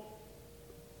miserable?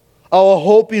 Our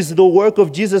hope is the work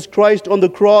of Jesus Christ on the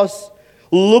cross.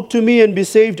 Look to me and be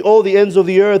saved, all the ends of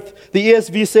the earth. The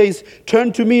ESV says,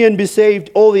 turn to me and be saved,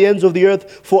 all the ends of the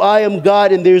earth, for I am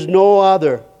God and there is no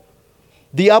other.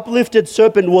 The uplifted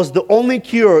serpent was the only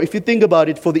cure, if you think about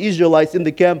it, for the Israelites in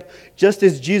the camp, just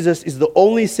as Jesus is the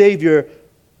only Savior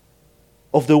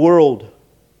of the world.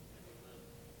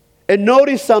 And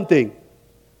notice something.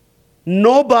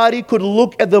 Nobody could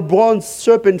look at the bronze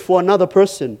serpent for another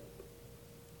person.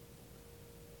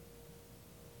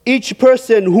 Each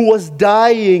person who was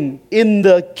dying in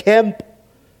the camp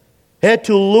had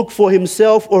to look for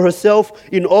himself or herself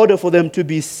in order for them to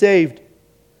be saved.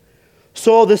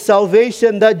 So the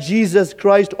salvation that Jesus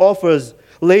Christ offers,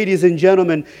 ladies and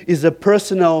gentlemen, is a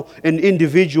personal and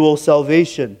individual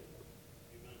salvation.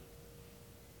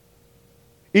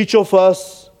 Each of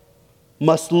us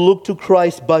must look to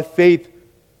Christ by faith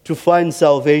to find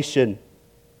salvation.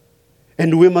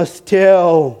 And we must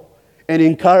tell and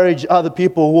encourage other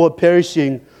people who are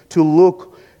perishing to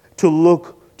look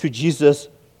to Jesus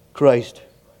Christ.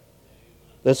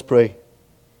 Let's pray.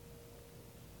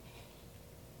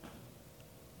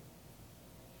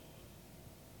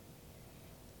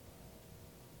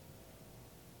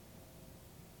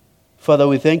 Father,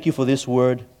 we thank you for this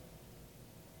word.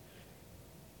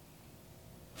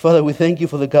 Father, we thank you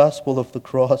for the gospel of the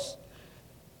cross.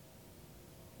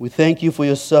 We thank you for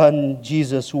your Son,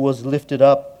 Jesus, who was lifted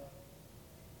up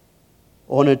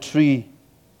on a tree.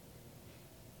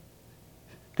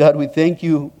 God, we thank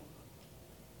you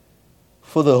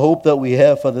for the hope that we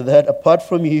have, Father, that apart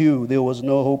from you, there was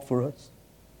no hope for us.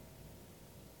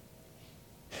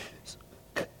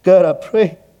 God, I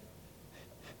pray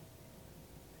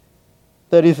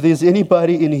that if there's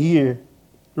anybody in here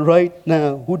right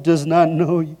now who does not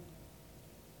know you,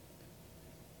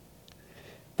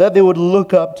 that they would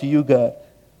look up to you, God.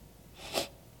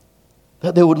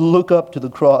 That they would look up to the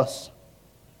cross.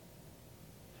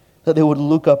 that they would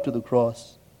look up to the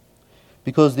cross.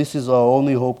 Because this is our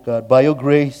only hope, God. By your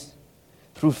grace,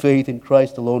 through faith in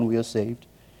Christ alone, we are saved.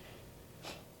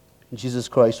 In Jesus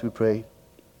Christ we pray.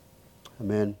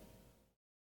 Amen.